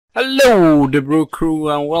Hello, the Brew Crew,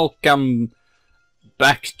 and welcome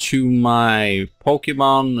back to my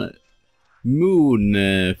Pokemon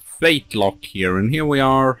Moon Fatelocke here. And here we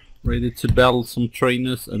are, ready to battle some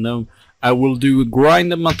trainers, and then I will do a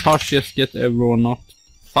grind and montage, just get everyone up.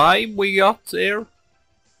 5 we got there.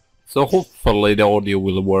 So hopefully the audio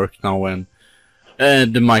will work now and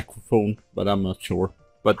the microphone, but I'm not sure.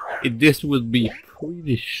 But this will be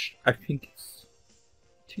pretty, I think it's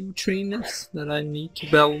 2 trainers that I need to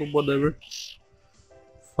battle, whatever.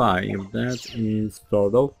 5, that is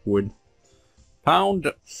start off with Pound.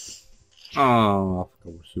 Of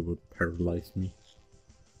course he would paralyze me.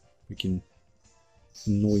 Making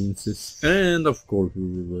annoyances. And of course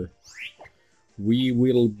we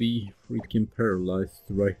will be freaking paralyzed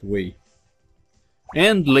right away.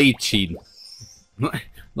 And late shield.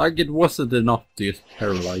 Like it wasn't enough to just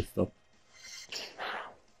paralyze up.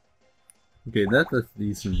 Okay, that is a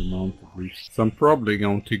decent amount at least. So I'm probably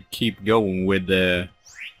going to keep going with the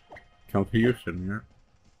confusion here.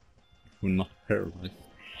 We're not paralyzed.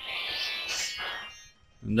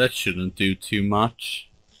 And that shouldn't do too much.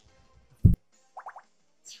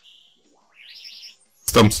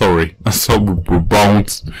 I'm sorry, I saw we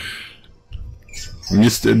bounced. I'm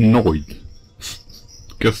just annoyed.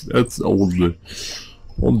 Because that's all the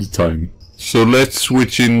time. So let's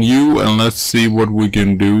switch in you and let's see what we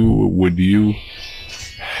can do with you.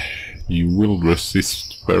 You will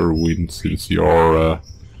resist Fairwind since you are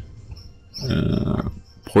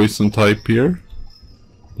poison type here.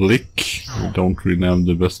 Lick, you don't really have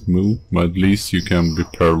the best move, but at least you can be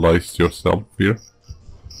paralyzed yourself here.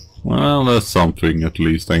 Well, that's something at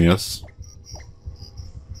least, I guess.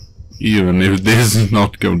 Even if this is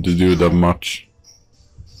not going to do that much.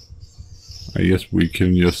 I guess we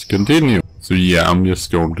can just continue. So yeah, I'm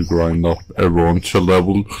just going to grind up everyone to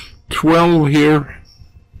level 12 here.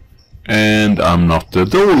 And I'm not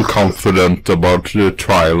at all confident about the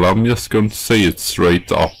trial. I'm just going to say it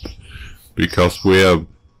straight up. Because we have...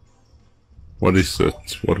 What is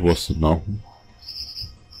it? What was it now?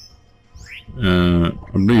 I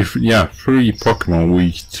believe, yeah, 3 Pokemon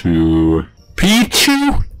weak to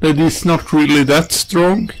Pichu. That is not really that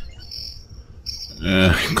strong.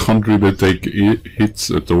 Can't really take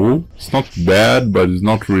hits at all. It's not bad, but it's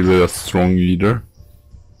not really that strong either.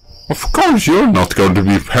 Of course you're not going to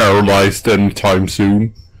be paralyzed anytime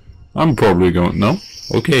soon. I'm probably going... No?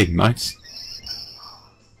 Okay, nice.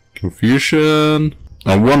 Confusion.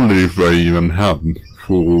 I wonder if I even have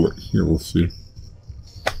full heals here.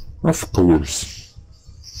 Of course.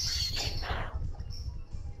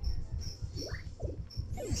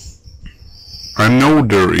 I know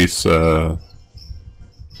there is a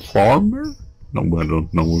farmer? No, I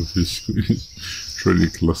don't know if it's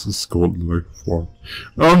ridiculous. It's called like farm.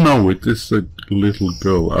 Oh no, it is a little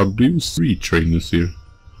girl. I've used 3 trainers here.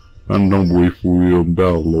 I don't know if we will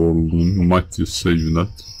battle or we might just save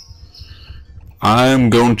that. I'm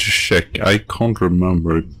going to check. I can't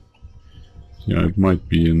remember. Yeah, it might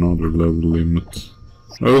be another level limit.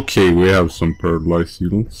 Okay, we have some paralyzed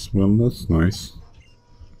heals. Well, that's nice.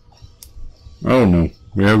 Oh no,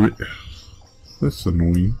 we have it. That's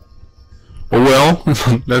annoying. Oh well,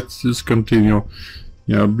 let's just continue.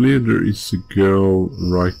 Yeah, I believe there is a girl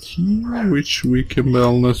right here, which we can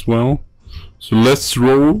battle as well. So let's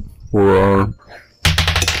roll for our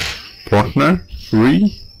partner.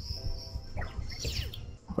 3.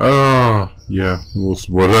 Ah, yeah, it was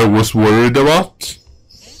what I was worried about.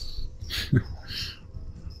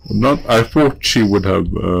 Not, I thought she would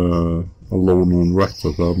have a lone and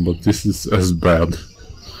Ratata, but this is as bad,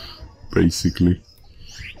 basically.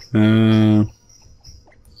 And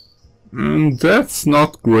that's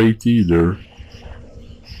not great either.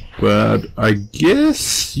 But I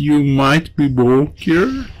guess you might be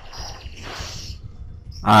bulkier.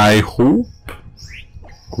 I hope.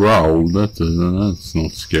 Growl, that's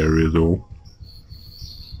not scary at all.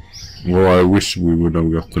 Well, I wish we would have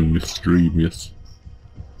gotten Mischievous.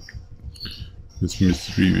 This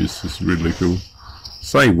Mischievous is really cool.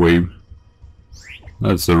 Side Wave.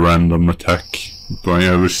 That's a random attack. If I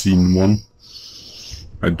ever seen one.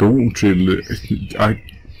 I don't really... I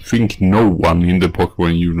think no one in the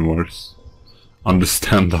Pokemon universe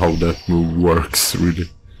understand how that move works, really.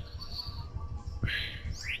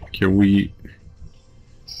 Can we...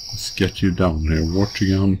 Let's get you down here. Watch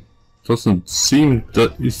again. Doesn't seem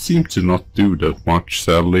that... It seems to not do that much,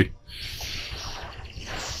 sadly.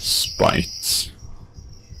 Spite.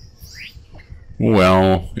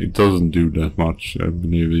 Well, it doesn't do that much. I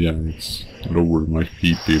believe, yeah, it's lower my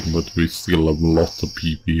PP, but we still have a lot of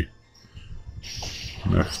PP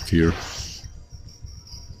left here.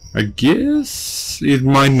 I guess it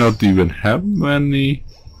might not even have any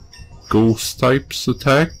ghost types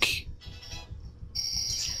attack.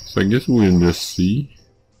 So I guess we'll just see.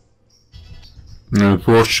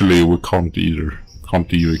 Unfortunately, we can't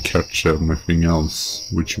either catch anything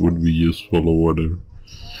else, which would be useful over there.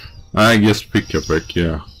 I guess pick a pack,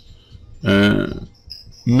 yeah.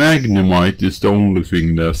 Magnemite is the only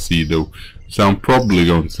thing that I see though, so I'm probably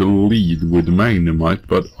going to lead with Magnemite,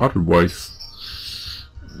 but otherwise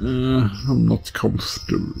I'm not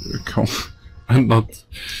I'm not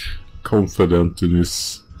confident in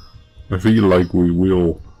this. I feel like we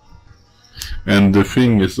will. And the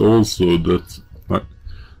thing is also that, like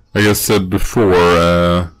I said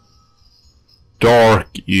before, dark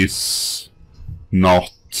is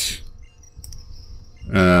not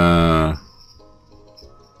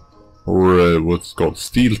or what's called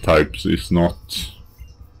steel types is not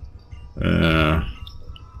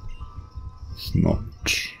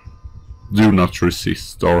do not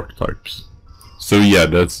resist dark types. So yeah,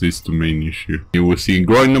 that's the main issue. You will see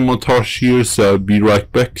grind montage here, so I'll be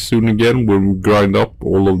right back soon again when we grind up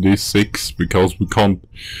all of these 6, because we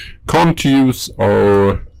can't use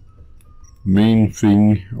our main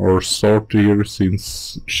thing, our starter here,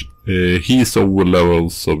 since he's over level,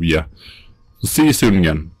 so yeah. So see you soon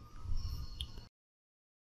again.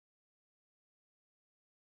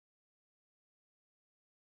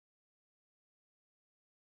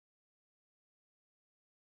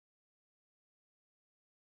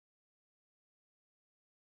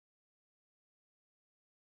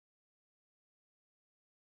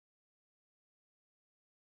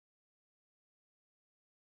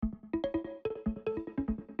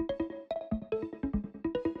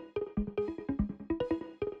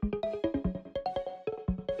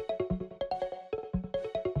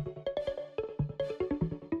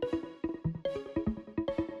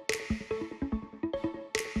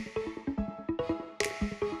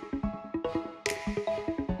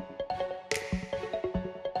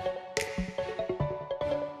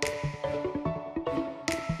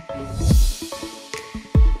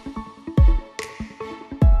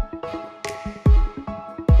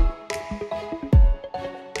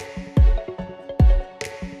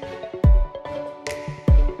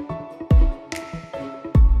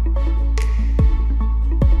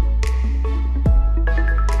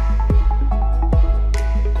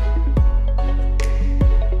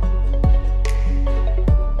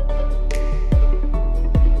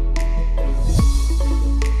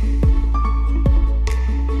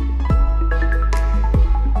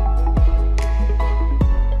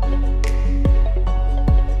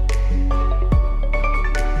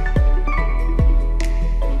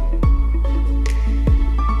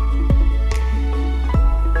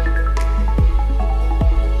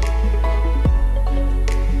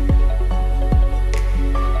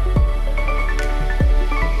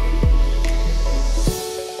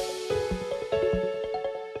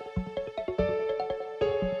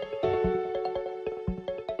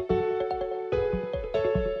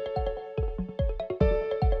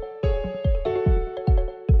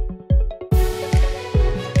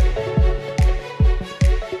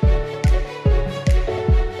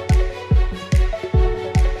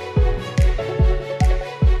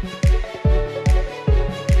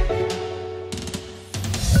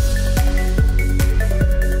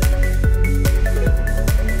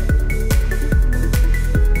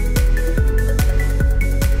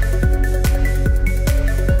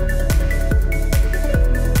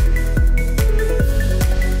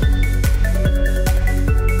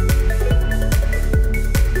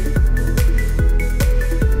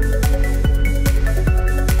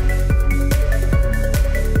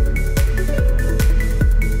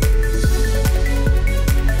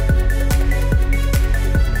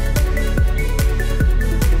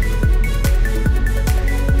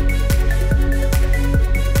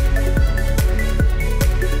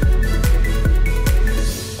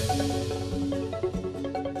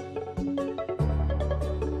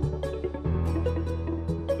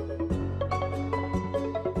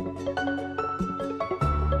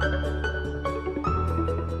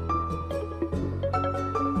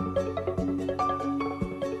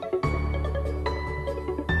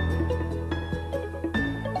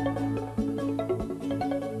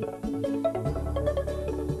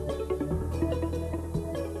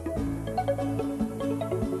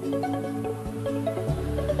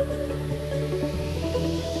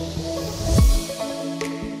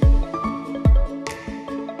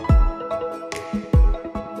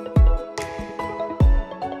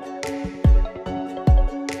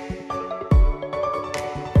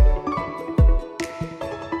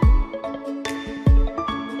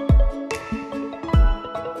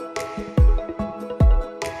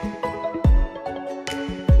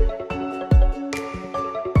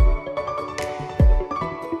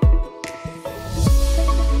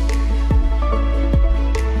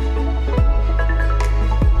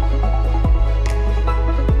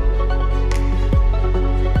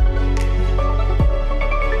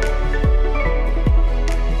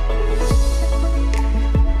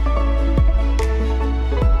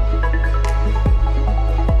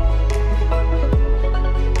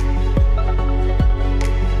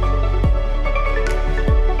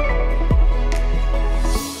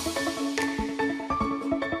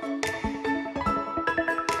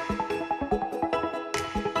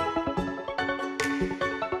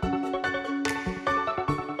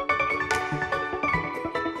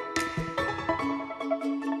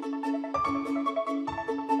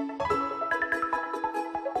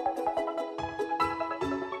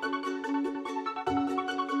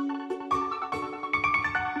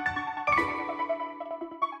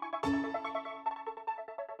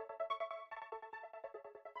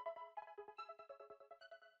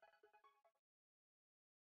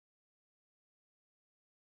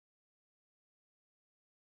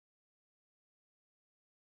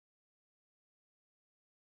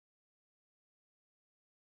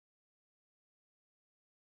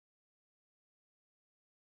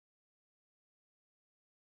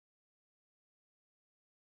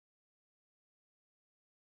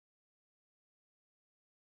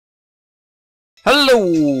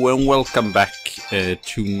 Hello and welcome back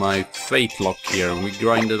to my Fatelocke here. We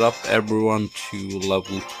grinded up everyone to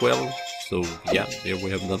level 12, so yeah, there we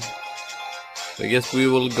have done. So I guess we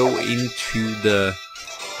will go into the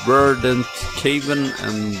verdant cavern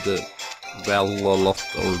and well a lot,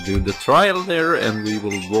 or do the trial there, and we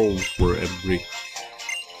will roll for every...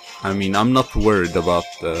 I mean, I'm not worried about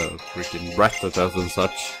the freaking ratatas and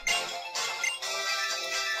such.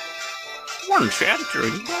 Once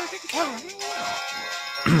entering verdant cavern.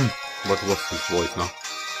 What was his voice now?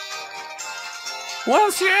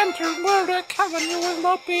 Once you enter verdant cavern, you will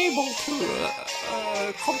not be able to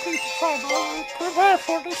complete the trial. Prepare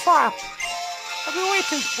for the trial. I'll be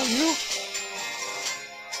waiting for you.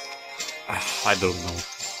 I don't know.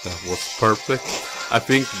 That was perfect. I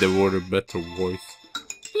think there was a better voice.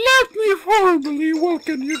 Let me formally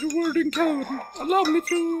welcome you to verdant cavern. Allow me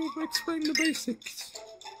to explain the basics.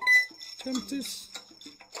 Attempt this.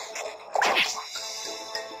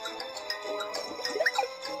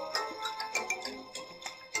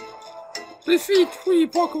 Defeat 3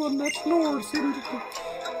 Pokemon that lures in the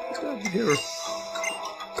dead here.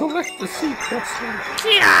 Collect the seed crystal.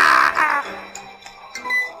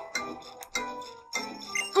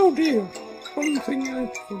 Oh dear, one thing I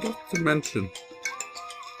forgot to mention.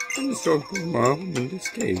 I'm strong Pokemon in this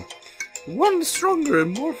game. One stronger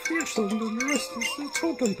and more fearsome than the rest is the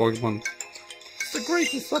totem Pokemon. It's the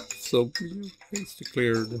greatest up, so you face to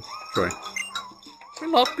clear the track. Will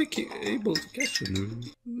not be able to catch him.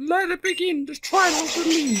 Let it begin, the trial of the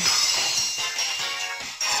lead.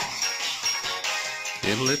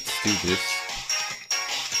 Yeah, let's do this.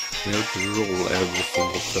 We have to roll every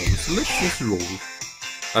single time. So let's just roll.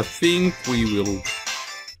 I think we will...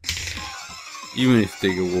 Even if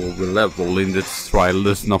they go over level in this trial,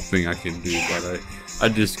 there's nothing I can do, but I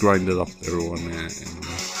just grinded up everyone.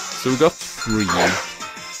 So we got 3.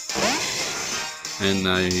 And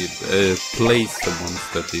I placed the ones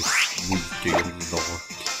that is weak in the dark.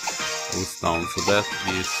 Goes down, so that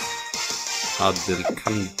is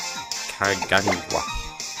Kagangwa.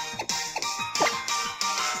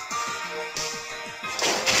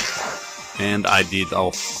 And I did,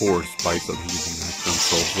 of course, buy some healing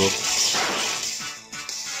items also.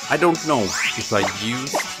 I don't know if I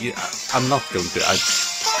used... I'm not going to...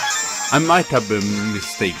 I might have been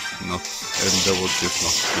mistaken, and I was just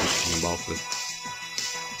not thinking about it.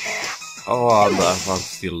 Oh, I'm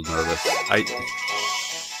still nervous.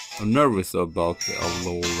 I'm nervous about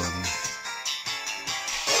LOL and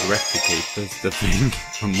replicate, that's the thing.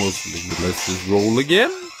 I'm mostly... Let's just roll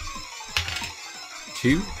again.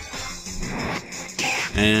 2.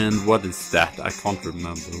 And what is that? I can't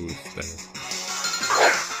remember who is there.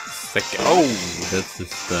 Second... Oh, that's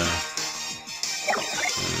just the...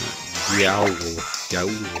 Yowl.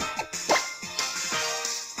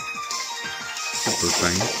 Super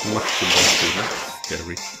thing. What's the best? That's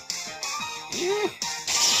scary.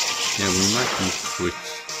 Yeah, we might need to switch.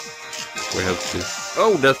 We have to...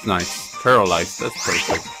 Oh, that's nice. Paralyzed, that's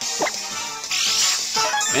perfect.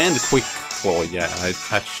 And quick claw, yeah, I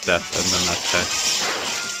attached that and then I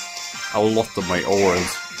attached a lot of my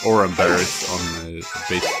orange berries on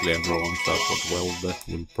basically everyone, so I thought, well, that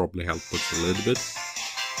will probably help us a little bit.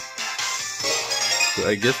 So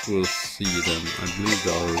I guess we'll see them. I believe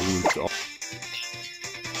there are roots off.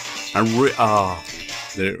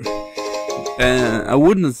 There. I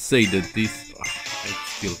wouldn't say that this.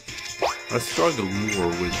 I struggle more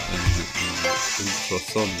with Ultra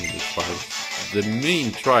Sun in the trial. The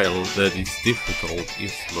main trial that is difficult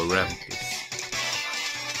is Lorantis,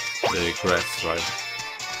 the grass trial.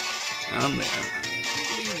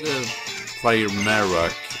 The Fire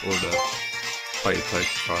Marak or the Fire type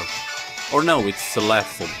trial. Or no, it's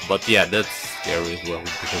Salazzle, but yeah, that's scary as well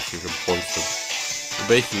because you can poison. So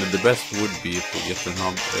basically, the best would be if we get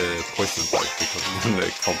another poison type, because then they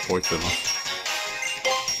can't poison us.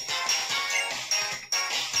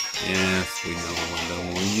 Yes, we know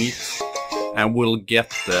when we meet. And we'll get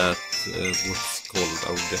that, what's called,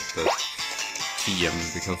 I'll get that TM,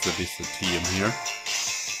 because it is a TM here.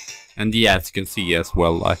 And yeah, as you can see as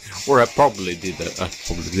well, I probably did that on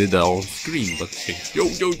screen, but yo,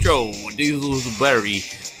 this was very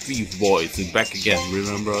Thief Boys is back again,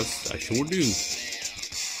 remember us? I sure do.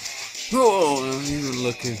 Oh, you're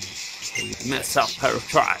looking mess up her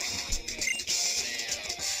try.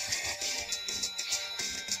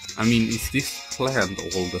 I mean, is this planned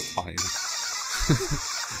all the time?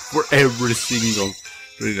 For every single...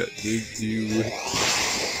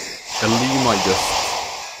 Ilimas just...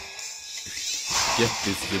 get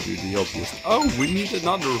this to do the obvious. Oh, we need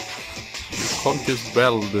another Conscious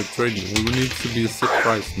Bell, the training. We need to be a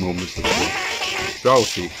surprise moment as well.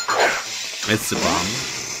 Drowsy. It's a bomb.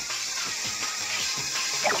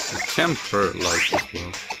 It can paralyze as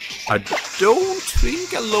well. I don't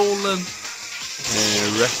think a Alolan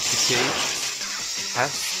Replicate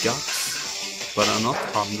has guts, but I'm not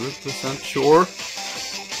 100% sure.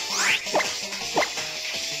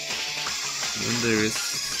 Then there is...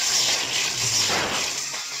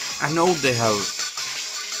 I know they have...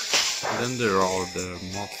 Then there are the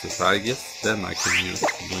monsters. I guess then I can use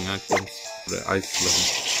healing items. The Iceland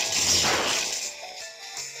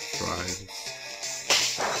trials.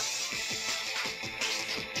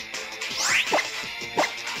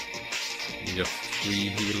 Just 3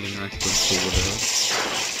 healing items over there.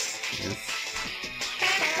 Yes.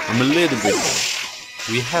 I'm a little bit...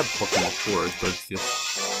 We have Pokemon Forest, but it's just...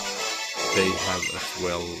 They have as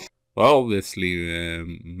well... Well, obviously,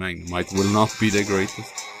 Magnemite will not be the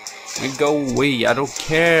greatest. And go away, I don't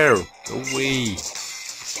care! Go away!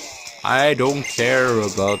 I don't care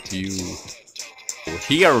about you. We're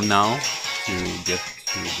here now to get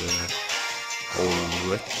to the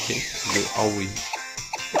old Replicate. Are we?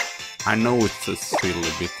 I know it's a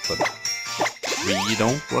silly bit, but we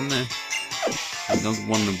don't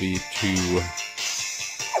wanna be too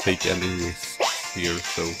take any risks here,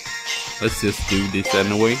 so let's just do this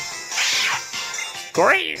anyway.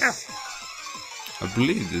 Great! I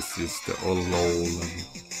believe this is the Alolan.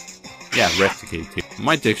 Yeah, Replicate here.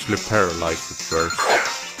 Might actually paralyze it first.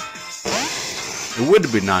 It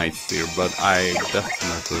would be nice here, but I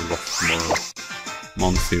definitely lost more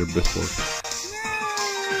months here before.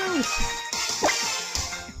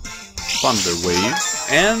 Thunder Wave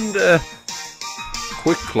and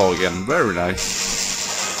Quick Claw again, very nice.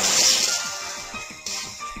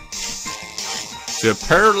 So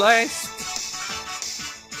paralyzed.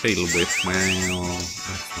 Tail Whip, man.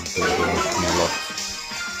 That's not gonna work me a lot.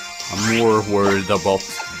 I'm more worried about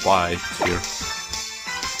Bite here.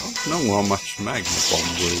 I don't know how much Magma Bomb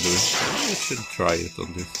will do. I should try it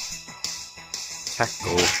on this.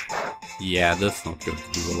 Tackle. Yeah, that's not going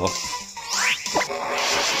to do a lot.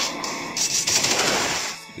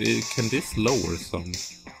 Can this lower some?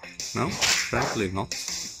 No, apparently not.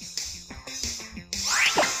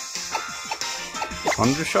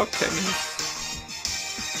 Thundershock, I guess.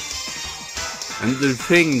 And the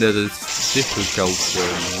thing that is difficult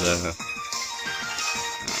when the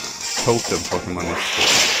totem Pokemon is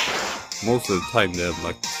for, most of the time they have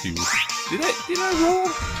like 2. Did I roll?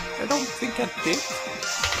 I don't think I did.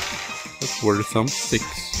 That's worrisome.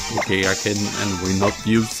 6. Okay, I can anyway not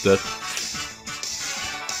use that.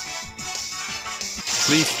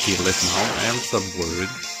 Please kill it now, else I'm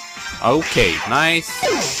worried. Okay, nice.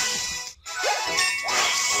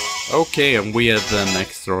 Okay, and we had an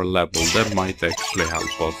extra level, that might actually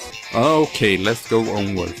help us. Okay, let's go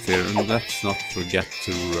onwards here, and let's not forget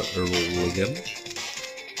to roll again.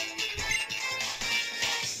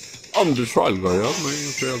 I'm the trial guy, I'm a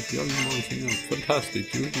young man,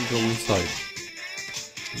 fantastic, you can go inside.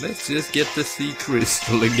 Let's just get the sea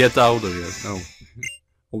crystal and get out of here. No,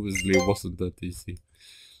 obviously it wasn't that easy.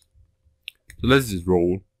 So let's just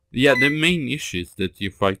roll. Yeah, the main issue is that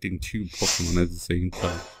you're fighting 2 Pokemon at the same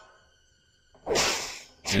time.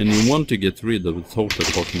 And you want to get rid of the total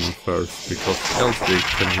Pokemon first, because else they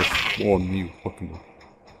can just spawn new Pokemon.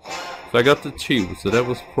 So I got the 2, so that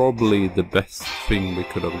was probably the best thing we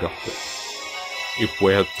could have gotten. If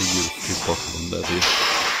we had to use 2 Pokemon, that is.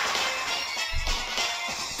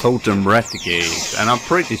 Totem Replicate, and I'm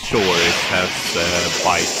pretty sure it has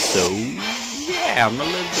Bite, so yeah, I'm a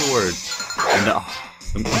little worried. And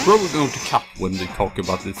I'm probably going to cut when they talk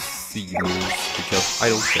about the sea moves, because I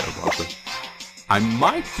don't care about them. I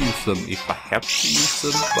might use them if I have to use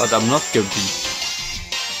them, but I'm not going to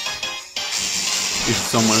if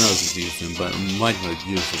someone else is using them, but I might not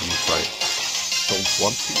use them if I don't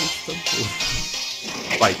want to use them.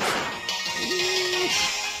 Bite.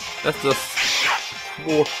 That's just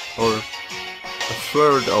 4 or a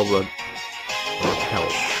third of a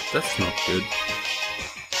health. That's not good.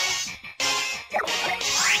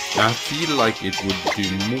 I feel like it would do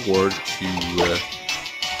more to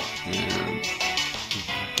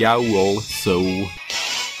Gowl, so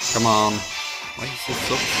come on. Why is it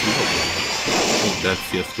so slow? Oh, that's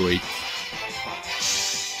just great.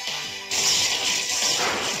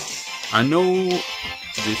 I know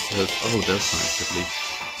this has... Oh, that's nice at least.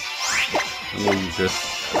 I know you just...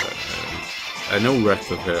 I know Wrath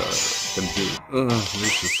of Hair can do...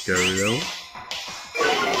 this is scary though.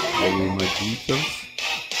 Lower my defense.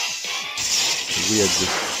 Weird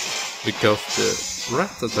just... Because the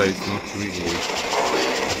Rattata is not really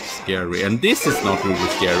scary, and this is not really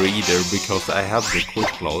scary either, because I have the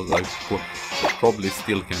Quick Claw. I probably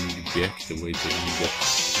still can be activated and get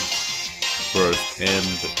first and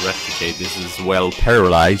replicate. This is well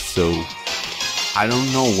paralyzed, so I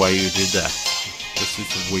don't know why you did that. This is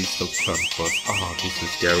a waste of time for us. Ah, this is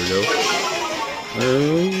scary though.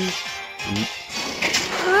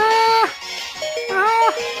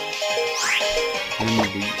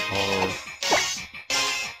 And we are...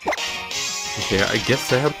 Okay, I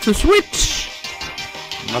guess I have to switch!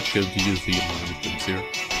 I'm not going to use the items here.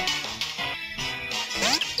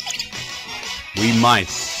 We might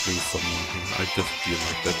do something here. I just feel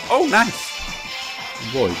like that. Oh, nice!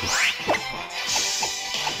 Void.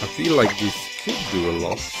 I feel like this could do a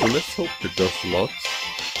lot, so let's hope it does a lot.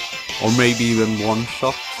 Or maybe even one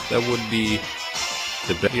shot. That would be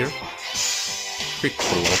the best here.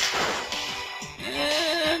 Critical.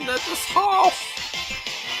 And that is half!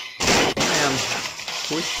 Man,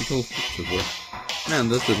 critical hit. Man,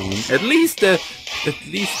 that's a win. At least the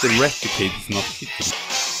replicate is not hitting.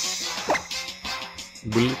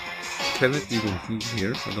 Can it even heal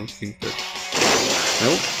here? I don't think that.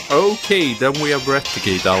 No. Okay, then we have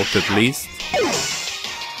replicate out at least.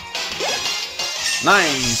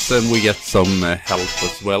 Nice, and we get some health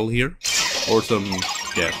as well here, or some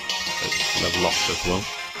level up as well.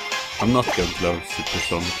 I'm not going to learn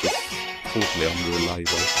Supersonic. It's totally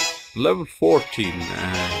unreliable. Level 14.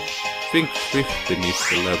 I think 15 is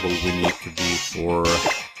the level we need to be for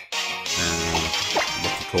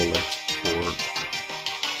what you call it, for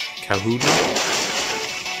Kahuna.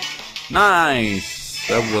 Nice!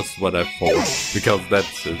 That was what I thought, because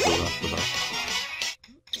that's the last one.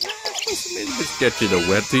 It's a little bit sketchy though,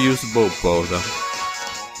 we had to use both of them.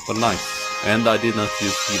 But nice. And I did not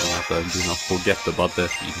use healing, I do not forget about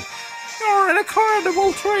that healing. You're an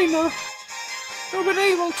incredible trainer! You've been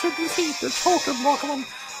able to defeat the token Pokemon,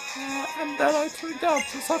 and that I turned out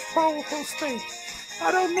to such powerful state.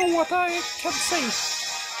 I don't know what I can say.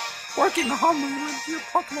 Working humbly with your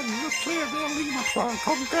Pokemon, you cleared the Ilimas trial.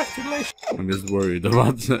 Congratulations! I'm just worried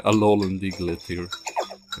about Alolan and Diglett here.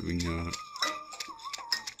 Having a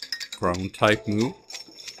ground type move.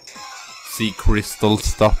 Sea crystal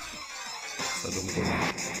stuff. I don't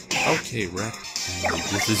know. Okay, right.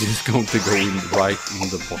 This is just going to go in right in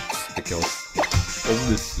the box, because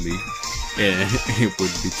obviously it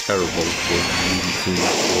would be terrible for me to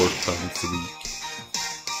 4 times a week.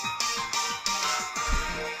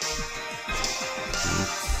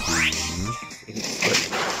 Let's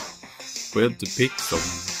see. We have to pick some.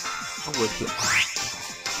 Oh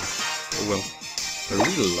well. I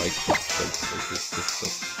really like this stuff. Like this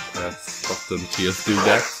stuff. Stop them to just do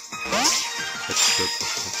that. That's good.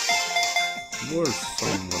 More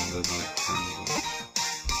someone that I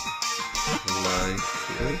can like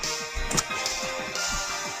it.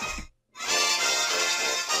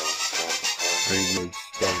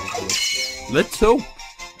 Let's hope.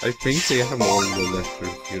 I think they have all the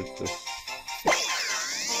letters here. So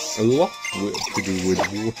a lot to do with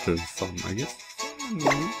water and sun, I guess.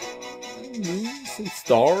 Some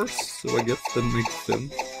stars, so I guess that makes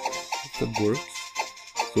sense. That works.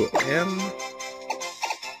 So M,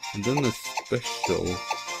 and then a special.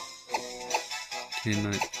 Can I?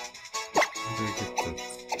 How do I get that?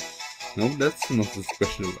 No, that's not a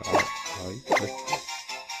special I.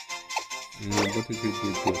 What did we do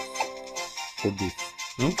this? For this?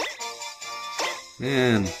 No?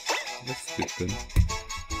 Man, that's stupid. So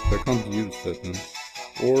I can't use that then.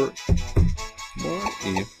 Or what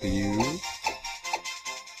if you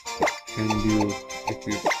can do if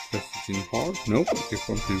you press it in hard? Nope, you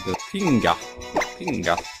can't do that. Pinga.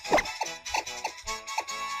 Pinga.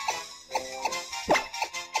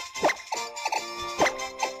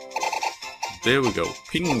 There we go.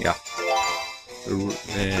 Pinga.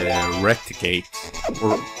 Replicate.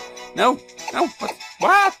 Or no,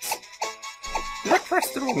 what? Did I press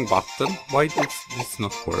the wrong button? Why did this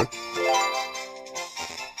not work?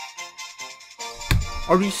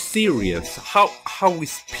 Are you serious? How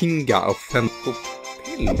is Pinga offensive?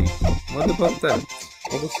 What about that?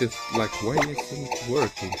 I was just like, why isn't it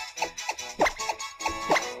working?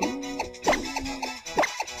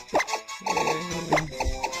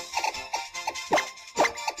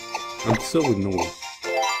 I'm so annoyed.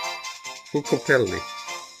 Cocopelli.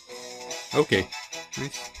 Okay,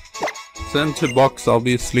 nice. Send to box,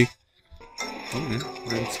 obviously. Oh yeah,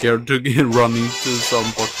 I'm scared to run into some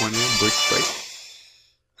Pokemon in brick break.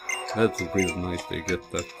 That's really nice to get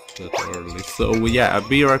that early. So yeah, I'll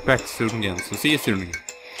be right back soon again. So see you soon again.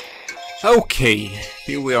 Okay,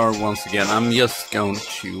 here we are once again. I'm just going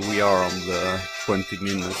to, we are on the 20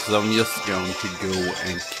 minutes. So I'm just going to go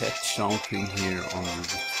and catch something here on,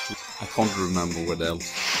 I can't remember what else.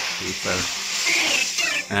 To be fair.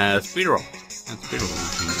 Speedrun. And Speedrun.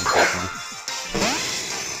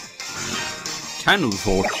 kind of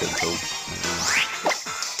torture though.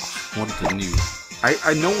 What the new?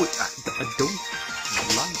 I know it. I don't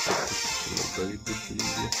like it, but it would be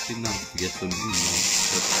just enough to get some new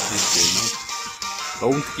ones. That's enough.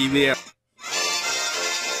 Don't give it.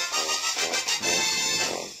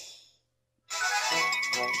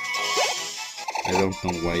 I don't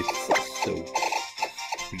know why it's so.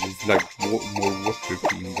 It's like more water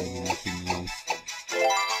theme than anything else.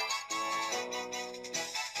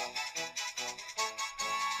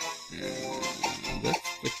 That's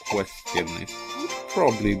the question. It would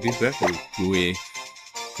probably be better if we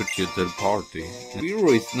put you to the party. Zero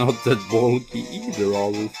is not that bulky either,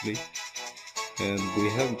 obviously. And we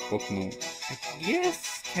haven't got no... I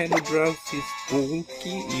guess Candy Browse is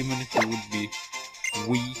bulky, even if it would be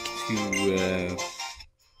weak to...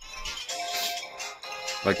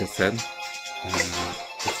 like I said,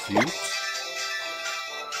 pursuit.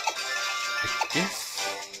 I guess...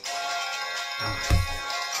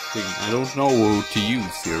 I don't know what to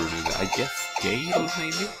use here. I guess Gale,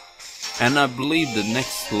 maybe? And I believe the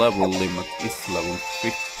next level limit is level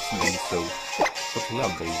 15, so... What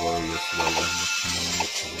level were you as well?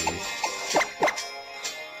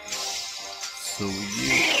 So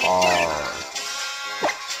you are...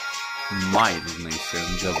 mild nature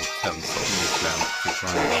and level 10, so we plan to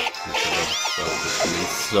try that.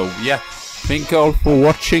 So yeah, thank you all for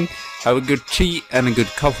watching. Have a good tea and a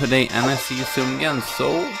good coffee day, and I see you soon again.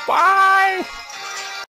 So bye!